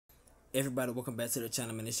Everybody, welcome back to the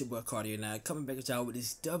channel, man. It's your boy Cardi and I coming back at y'all with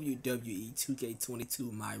this WWE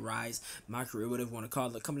 2K22 MyRise, my career, whatever you want to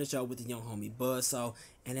call it. Coming at y'all with the young homie Buzzsaw.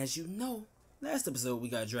 And as you know, last episode we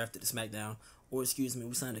got drafted to SmackDown, or excuse me,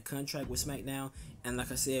 we signed a contract with SmackDown. And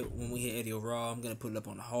like I said, when we hit Eddie Raw, I'm gonna put it up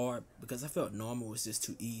on hard because I felt normal was just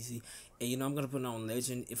too easy. And you know, I'm gonna put it on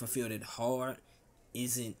Legend if I feel that hard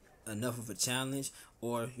isn't enough of a challenge,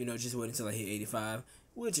 or you know, just wait until I hit 85.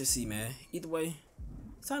 We'll just see, man. Either way,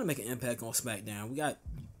 it's time to make an impact on SmackDown. We got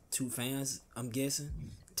two fans, I'm guessing.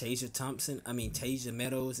 Tasia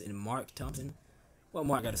Meadows and Mark Thompson. What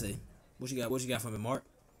Mark gotta say? What you got from me, Mark?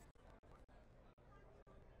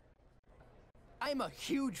 I'm a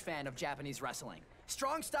huge fan of Japanese wrestling.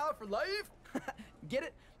 Strong style for life? Get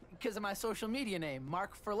it? Because of my social media name,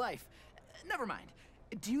 Mark for Life. Never mind.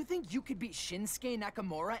 Do you think you could beat Shinsuke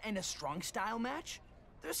Nakamura in a strong style match?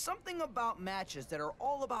 There's something about matches that are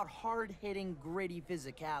all about hard-hitting, gritty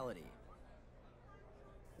physicality.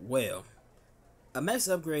 Well, a max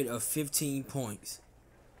upgrade of 15 points.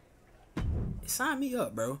 Sign me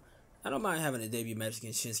up, bro. I don't mind having a debut match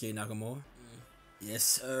against Shinsuke Nakamura. Yes,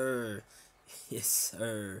 sir. Yes,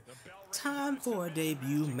 sir. Time for a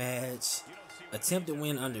debut match. Attempt to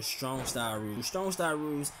win under strong style rules. Strong style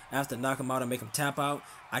rules, after knock him out and make him tap out,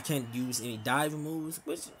 I can't use any diving moves,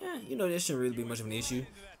 which, you know, that shouldn't really be much of an issue.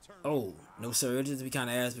 Oh, no sir, it just be kind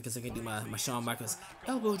of ass because I can do my Shawn Michaels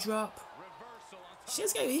elbow drop.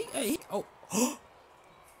 Shinsuke, oh.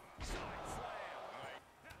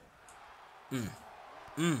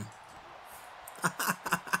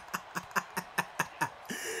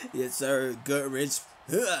 Yes sir, gut wrench.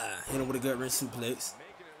 Hit him with a gut wrench suplex.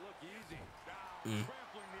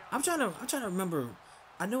 I'm trying to remember.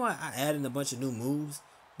 I know I added a bunch of new moves,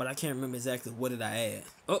 but I can't remember exactly what did I add.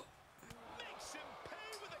 Oh,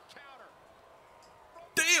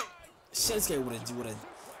 damn! Shinsuke would have.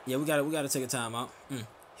 Yeah, we gotta take a time out.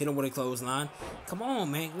 Hit him with a clothesline. Come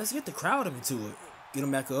on, man. Let's get the crowd up into it. Get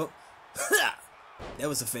him back up. That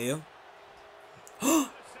was a fail.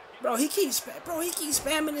 Bro, he keeps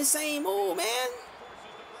spamming the same move, man.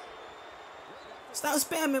 Stop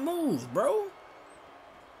spamming moves, bro.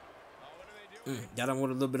 Got him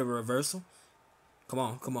with a little bit of a reversal. Come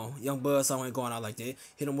on. Young Buzzsaw ain't going out like that.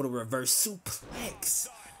 Hit him with a reverse suplex.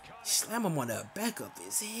 Slam him on the back of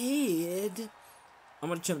his head. I'm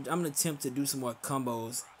gonna attempt to do some more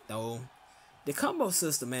combos, though. The combo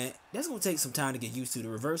system, man, that's gonna take some time to get used to. The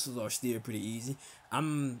reversals are still pretty easy.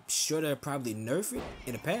 I'm sure they'll probably nerf it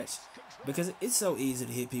in a patch because it's so easy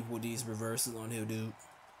to hit people with these reversals on here, dude.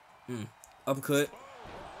 Uppercut.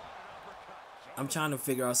 I'm trying to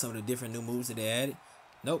figure out some of the different new moves that they added.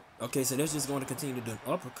 Nope. Okay, so they're just going to continue to do an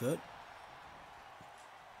uppercut.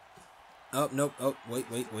 Oh, nope. Oh, wait.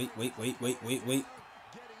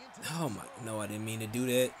 Oh my, no, I didn't mean to do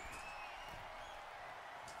that.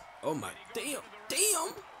 Oh my, damn.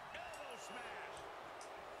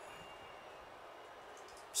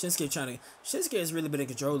 Shinsuke has really been in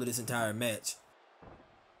control of this entire match.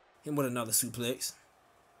 Him with another suplex.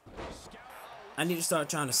 I need to start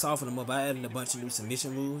trying to soften them up. I added a bunch of new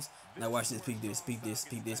submission moves. Now watch this, peep this.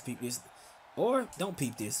 Or don't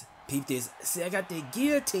peep this. Peep this. See, I got the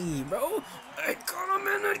guillotine, bro. I got him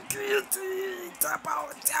in the guillotine. Tap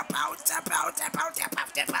out.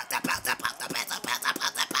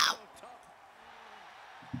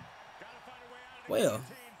 Well,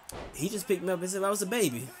 he just picked me up as if I was a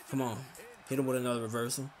baby. Come on. Hit him with another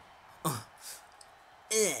reversal.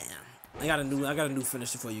 Yeah. I got a new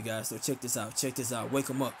finisher for you guys, so check this out. Wake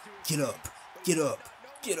him up. Get up.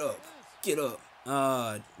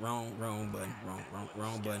 Wrong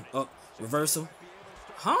button. Up. Reversal.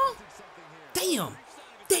 Huh? Damn.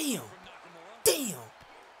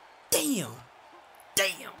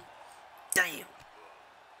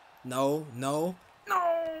 No.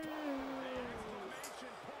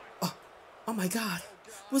 Oh my God.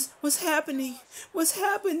 What's happening?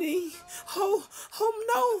 Oh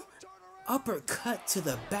no. Uppercut to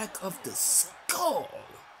the back of the skull.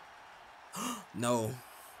 No.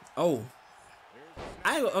 Oh.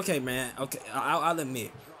 Okay, man. Okay, I'll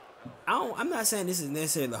admit. I'm not saying this is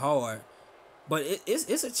necessarily hard, but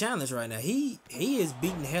it's a challenge right now. He is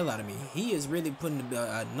beating the hell out of me. He is really putting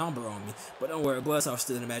a number on me. But don't worry, Buzzsaw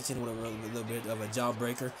still in the match. Hit him with a little bit of a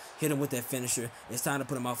jawbreaker. Hit him with that finisher. It's time to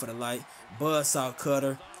put him out for the light. Buzzsaw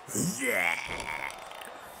cutter. Yeah.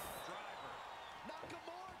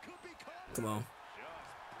 Come on.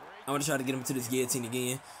 I want to try to get him to this guillotine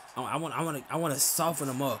again. I want to soften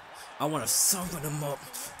him up. Come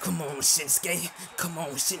on, Shinsuke.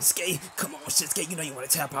 You know you want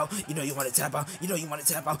to tap out.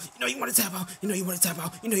 No.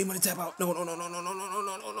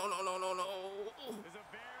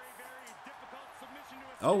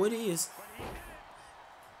 Oh, it is.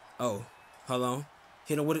 Oh, hold on.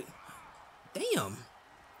 Hit him with it. Damn.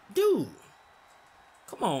 Dude.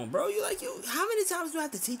 Come on, bro. How many times do I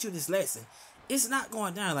have to teach you this lesson? It's not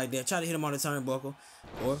going down like that. Try to hit him on the turnbuckle.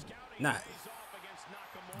 Or not.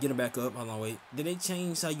 Get him back up. Hold on, wait. Did they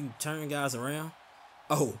change how you turn guys around?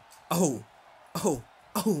 Oh.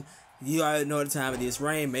 You already know the time it is.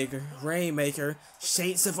 Rainmaker.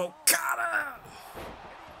 Shades of Okada.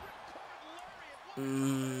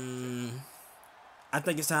 I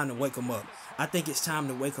think it's time to wake him up.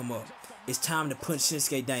 It's time to put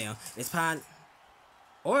Shinsuke down. It's time.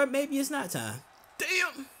 Or maybe it's not time.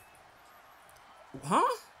 Damn. Huh?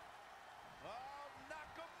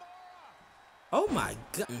 Oh my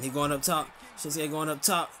god. He going up top. Shinsuke going up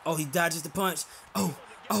top. Oh, he dodges the punch. Oh.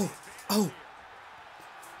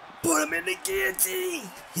 Put him in the guillotine.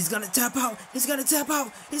 He's gonna tap out.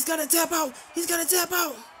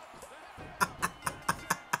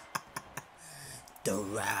 The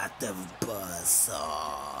Wrath of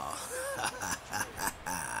Buzzsaw.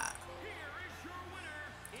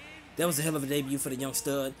 That was a hell of a debut for the young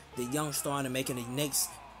stud. The young star in making the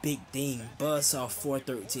next big thing. Buzzsaw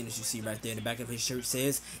 413, as you see right there in the back of his shirt,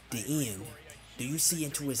 says the end. Do you see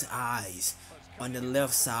into his eyes? On the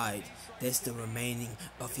left side, that's the remaining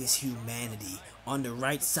of his humanity. On the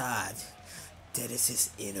right side, that is his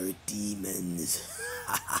inner demons.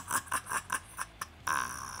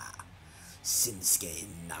 Shinsuke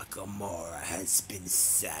Nakamura has been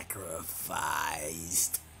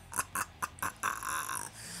sacrificed.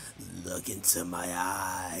 Look into my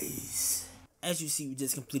eyes. As you see, we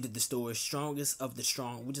just completed the story Strongest of the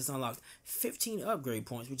Strong. We just unlocked 15 upgrade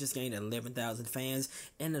points. We just gained 11,000 fans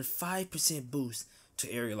and a 5% boost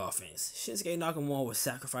to aerial offense. Shinsuke Nakamura was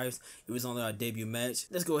sacrificed. It was only our debut match.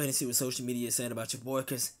 Let's go ahead and see what social media is saying about your boy,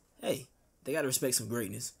 because, hey, they gotta respect some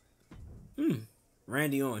greatness.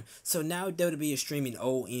 Randy Orton. So now WWE is streaming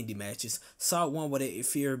old indie matches. Saw one where at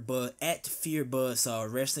Fear Buzzsaw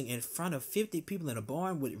wrestling in front of 50 people in a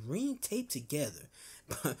barn with ring taped together.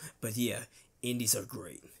 But yeah, indies are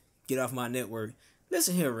great. Get off my network.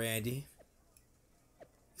 Listen here, Randy.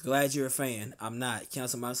 Glad you're a fan. I'm not.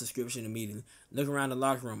 Cancel my subscription immediately. Look around the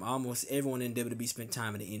locker room. Almost everyone in WWE spent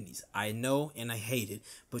time in the indies. I know and I hate it,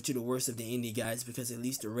 but you're the worst of the indie guys because at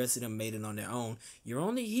least the rest of them made it on their own. You're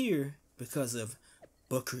only here because of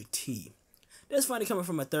Booker T. That's funny coming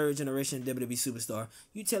from a third generation WWE superstar.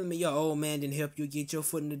 You telling me your old man didn't help you get your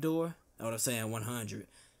foot in the door? Know what I'm saying? 100.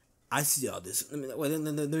 I see how this. Let me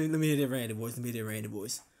hear that Randy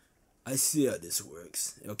voice. I see how this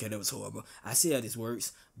works. Okay, that was horrible. I see how this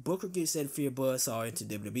works. Booker gets that Fear Buzzsaw into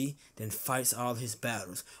WWE, then fights all his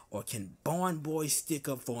battles. Or can Barn Boy stick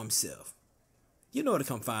up for himself? You know where to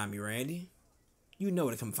come find me, Randy. You know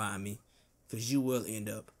where to come find me. Because you will end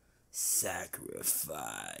up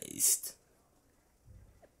sacrificed.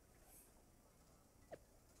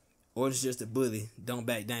 Or it's just a bully. Don't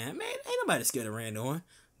back down. Man, ain't nobody scared of Randy Orton.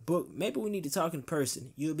 Book, maybe we need to talk in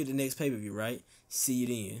person. You'll be the next pay-per-view, right? See you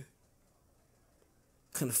then.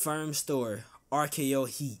 Confirmed story. RKO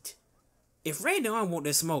Heat. If Randy Orton want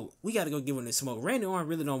that smoke, we gotta go give him that smoke. Randy Orton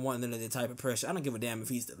really don't want none of that type of pressure. I don't give a damn if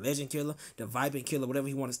he's the Legend Killer, the Viper Killer, whatever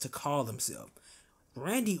he wants to call himself.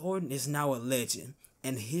 Randy Orton is now a legend,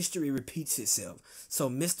 and history repeats itself. So,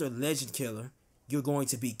 Mr. Legend Killer, you're going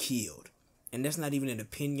to be killed. And that's not even an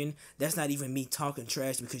opinion. That's not even me talking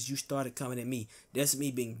trash because you started coming at me. That's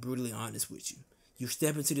me being brutally honest with you. You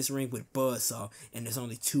step into this ring with Buzzsaw, and there's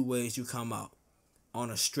only two ways you come out. On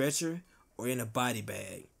a stretcher or in a body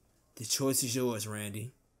bag. The choice is yours,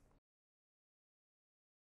 Randy.